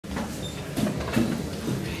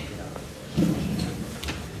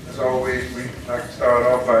As always, we like to start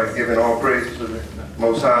off by giving all praise to the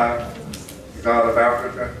Most High, the God of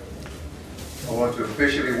Africa. I want to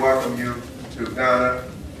officially welcome you to Ghana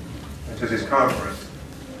and to this conference.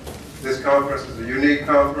 This conference is a unique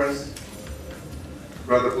conference.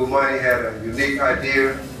 Brother Bomani had a unique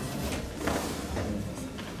idea,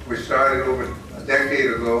 which started over a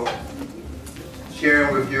decade ago,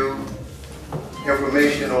 sharing with you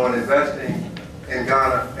information on investing in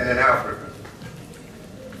Ghana and in Africa.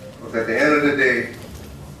 Because at the end of the day,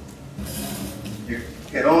 you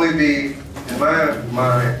can only be, in my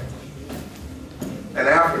mind, an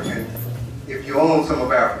African if you own some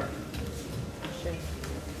of Africa.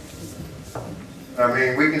 I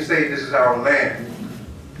mean, we can say this is our land,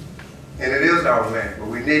 and it is our land, but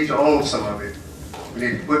we need to own some of it. We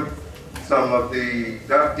need to put some of the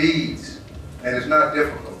deeds, and it's not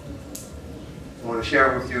difficult. I want to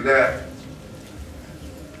share with you that.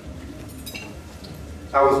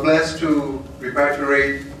 I was blessed to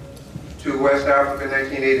repatriate to West Africa in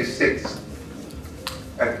 1986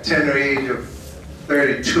 at the tender age of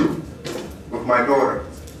 32 with my daughter.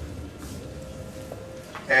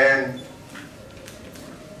 And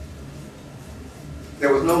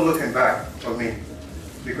there was no looking back for me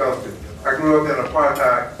because I grew up in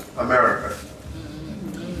apartheid America.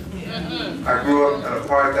 I grew up in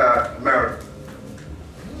apartheid America.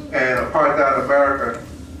 And apartheid America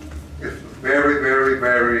is a very, very,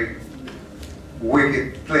 very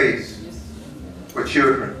wicked place for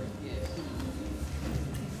children.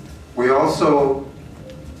 We also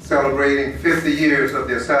celebrating 50 years of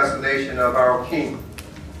the assassination of our king,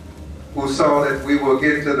 who saw that we will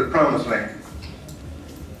get to the promised land.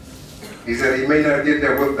 He said he may not get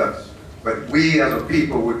there with us, but we as a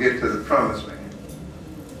people will get to the promised land.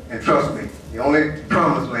 And trust me, the only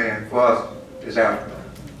promised land for us is Africa.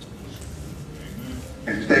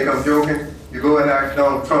 And you think I'm joking? You go and ask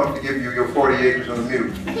Donald Trump to give you your 40 acres on the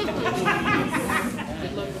mule.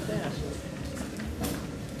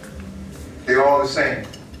 They're all the same.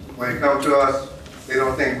 When it comes to us, they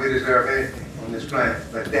don't think we deserve anything on this planet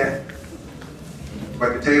but that.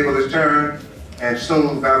 But the table is turned, and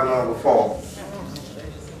soon Babylon will fall.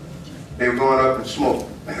 They're going up in smoke.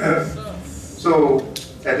 So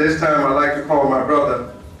at this time, I'd like to call my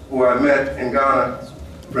brother, who I met in Ghana,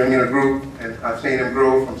 bring in a group, and I've seen him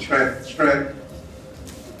grow from strength to strength.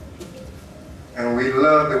 And we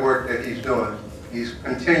love the work that he's doing. He's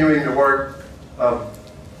continuing the work of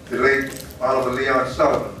the late Honorable Leon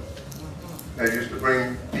Sullivan that used to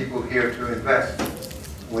bring people here to invest.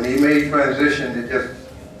 When he made transition, it just,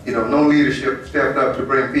 no leadership stepped up to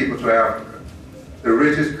bring people to Africa, the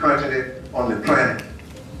richest continent on the planet.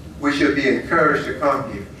 We should be encouraged to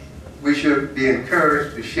come here. We should be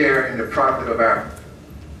encouraged to share in the profit of Africa.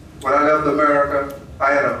 When I left America,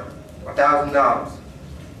 I had $1,000.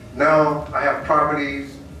 Now I have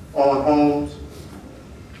properties, own homes.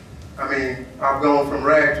 I mean, I've gone from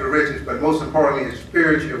rags to riches, but most importantly, it's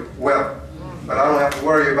spiritual wealth. But I don't have to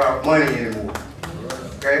worry about money anymore,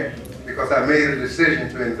 okay? Because I made a decision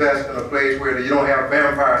to invest in a place where you don't have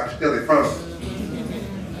vampires to steal it from you.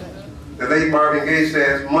 The late Marvin Gaye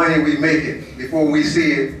says, money we make it. Before we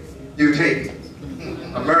see it, you take it.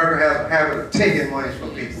 America has a habit of taking money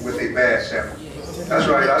from people with a bad self. That's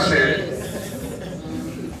right, I said it.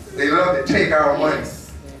 They love to take our money.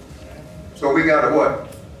 So we gotta what?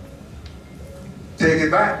 Take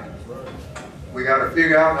it back. We gotta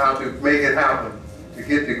figure out how to make it happen, to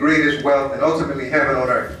get the greatest wealth and ultimately heaven on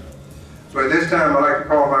earth. So at this time, I'd like to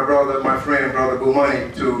call my brother, my friend, Brother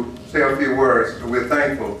Bomani, to say a few words. So we're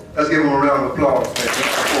thankful. Let's give him a round of applause.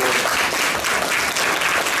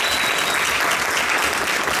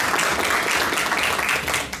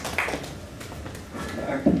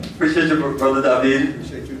 Appreciate you, Brother Dahveed.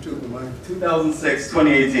 Appreciate you too, Bomani. 2006,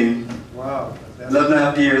 2018. Wow. 11 and a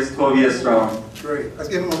half years, 12 years strong. Great. Let's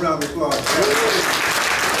give him a round of applause.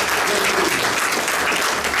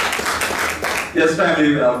 Yes,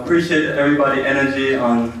 family, I appreciate everybody's energy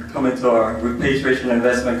on coming to our Repatriation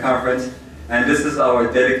Investment Conference. And this is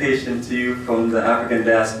our dedication to you from the African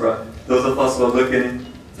diaspora. Those of us who are looking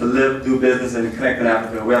to live, do business, and connect in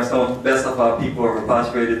Africa. We have some of the best of our people who are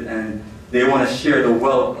repatriated, and they want to share the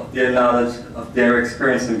wealth of their knowledge, of their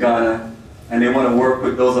experience in Ghana. And they want to work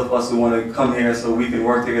with those of us who want to come here so we can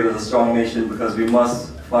work together as a strong nation, because we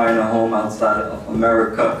must find a home outside of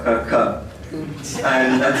America.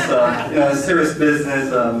 And that's it's serious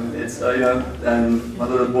business. And my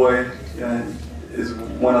little boy is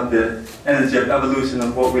one of the energy of evolution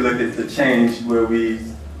of what we're looking to change, where we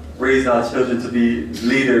raise our children to be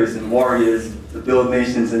leaders and warriors, to build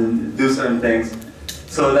nations and do certain things.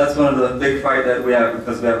 So that's one of the big fight that we have,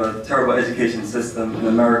 because we have a terrible education system in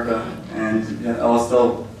America, and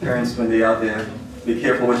also parents, when they're out there, be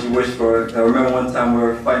careful what you wish for. I remember one time we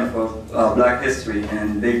were fighting for Black history,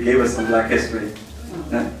 and they gave us some Black history.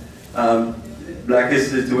 Black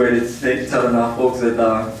history to where they're telling our folks that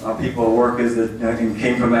our people are workers that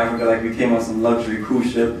came from Africa, like we came on some luxury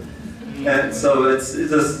cruise ship. And so it's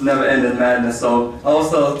just never-ending madness. So I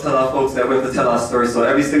also tell our folks that we have to tell our story. So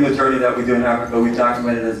every single journey that we do in Africa, we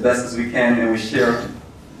document it as best as we can, and we share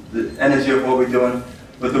the energy of what we're doing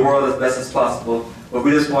with the world as best as possible. But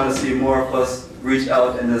we just want to see more of us reach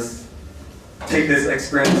out and just take this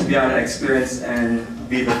experience beyond an experience and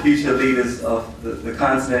be the future leaders of the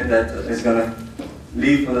continent that is going to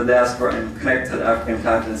leave from the diaspora and connect to the African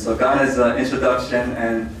continent. So Ghana is an introduction,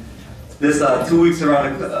 and this 2 weeks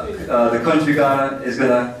around the country, Ghana, is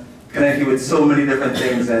going to connect you with so many different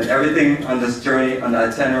things, and everything on this journey, on the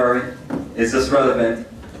itinerary, is just relevant.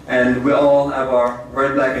 And we all have our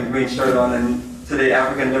red, black, and green shirt on, and today,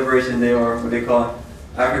 African Liberation Day, or what they call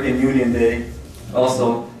African Union Day,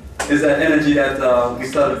 also, is that energy that we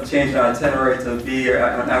started changing our itinerary to be here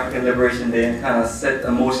on African Liberation Day and kind of set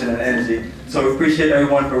emotion and energy. So we appreciate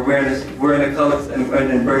everyone for wearing the colors and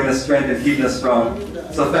bringing us strength and keeping us strong.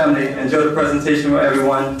 So family, enjoy the presentation with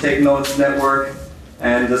everyone, take notes, network,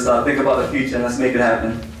 and just think about the future, and let's make it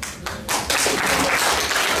happen.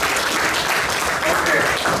 Okay,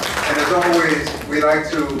 and as always, we like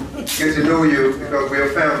to get to know you because we're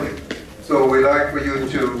family. So we'd like for you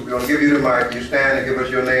to, we're going to give you the mic, you stand and give us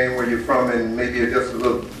your name, where you're from, and maybe just a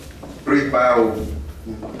little brief bio,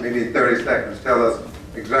 maybe in 30 seconds. Tell us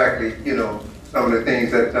exactly, some of the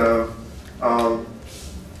things that,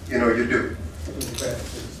 you do.